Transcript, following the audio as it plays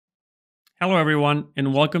Hello everyone,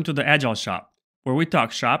 and welcome to the Agile Shop, where we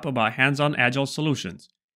talk shop about hands-on Agile solutions.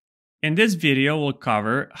 In this video, we'll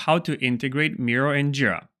cover how to integrate Miro and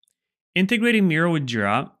Jira. Integrating Miro with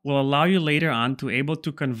Jira will allow you later on to able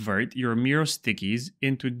to convert your Miro Stickies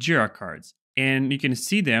into Jira Cards, and you can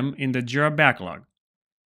see them in the Jira Backlog.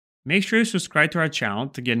 Make sure you subscribe to our channel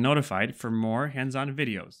to get notified for more hands-on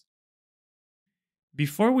videos.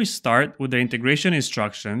 Before we start with the integration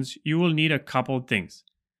instructions, you will need a couple things.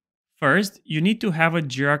 First, you need to have a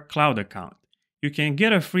Jira Cloud Account. You can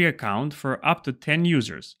get a free account for up to 10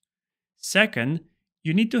 users. Second,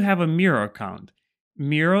 you need to have a Miro account.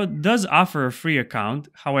 Miro does offer a free account,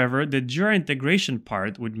 however, the Jira integration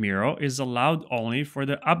part with Miro is allowed only for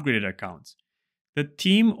the upgraded accounts. The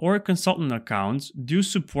team or consultant accounts do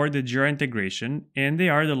support the Jira integration and they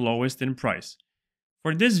are the lowest in price.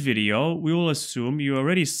 For this video, we will assume you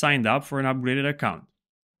already signed up for an upgraded account.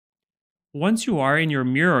 Once you are in your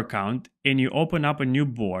Miro account and you open up a new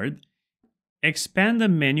board, expand the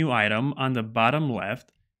menu item on the bottom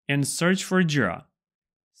left and search for Jira.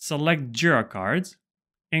 Select Jira Cards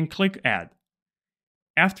and click Add.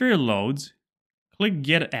 After it loads, click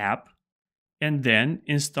Get App and then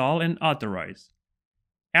Install and Authorize.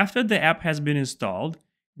 After the app has been installed,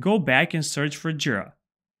 go back and search for Jira.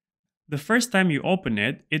 The first time you open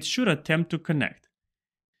it, it should attempt to connect.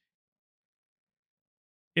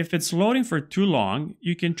 If it's loading for too long,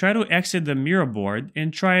 you can try to exit the Miro board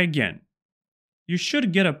and try again. You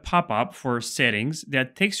should get a pop-up for settings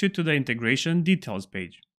that takes you to the integration details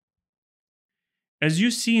page. As you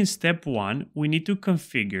see in step 1, we need to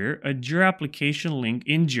configure a Jira application link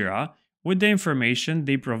in Jira with the information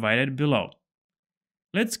they provided below.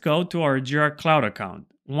 Let's go to our Jira Cloud account.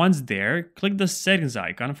 Once there, click the settings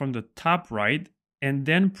icon from the top right and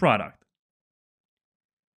then Product.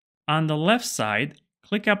 On the left side,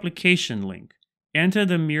 click Application Link, enter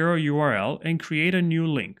the Miro URL and create a new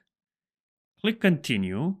link. Click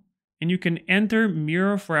Continue, and you can enter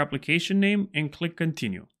Miro for application name and click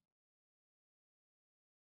Continue.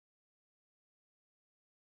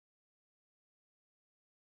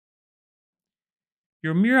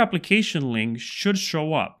 Your Miro application link should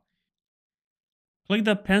show up. Click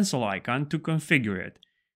the pencil icon to configure it.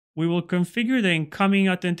 We will configure the incoming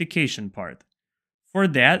authentication part. For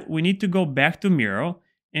that, we need to go back to Miro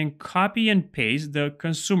and copy and paste the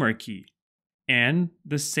consumer key, and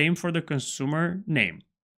the same for the consumer name.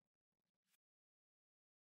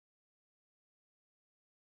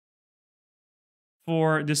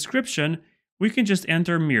 For description, we can just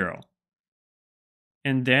enter Miro,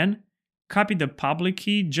 and then copy the public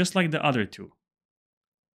key just like the other two.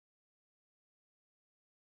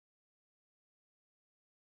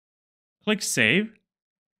 Click Save.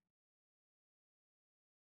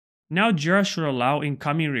 Now Jira should allow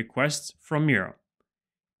incoming requests from Miro.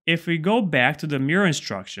 If we go back to the Miro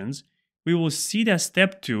instructions, we will see that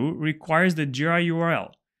step 2 requires the Jira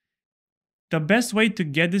URL. The best way to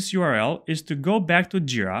get this URL is to go back to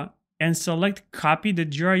Jira and select Copy the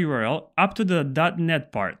Jira URL up to the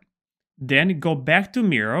 .NET part. Then go back to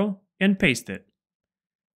Miro and paste it.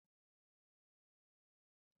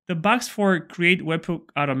 The box for Create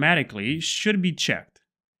Webhook Automatically should be checked,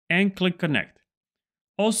 and click Connect.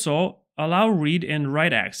 Also, allow read and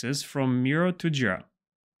write access from Miro to Jira.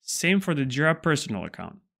 Same for the Jira personal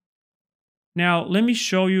account. Now, let me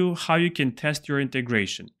show you how you can test your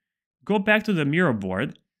integration. Go back to the Miro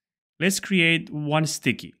board. Let's create one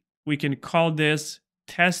sticky. We can call this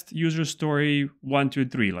Test User Story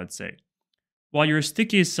 123, let's say. While your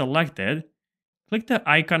sticky is selected, click the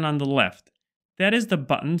icon on the left. That is the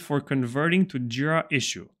button for converting to Jira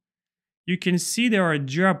issue. You can see that our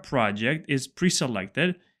Jira project is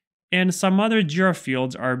pre-selected and some other Jira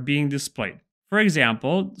fields are being displayed. For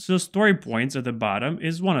example, the story points at the bottom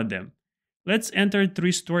is one of them. Let's enter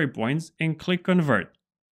 3 story points and click Convert.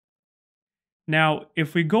 Now,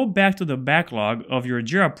 if we go back to the backlog of your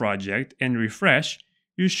Jira project and refresh,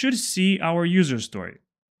 you should see our user story.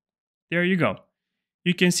 There you go.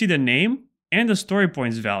 You can see the name and the story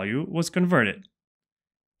points value was converted.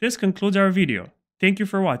 This concludes our video. Thank you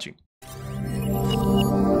for watching.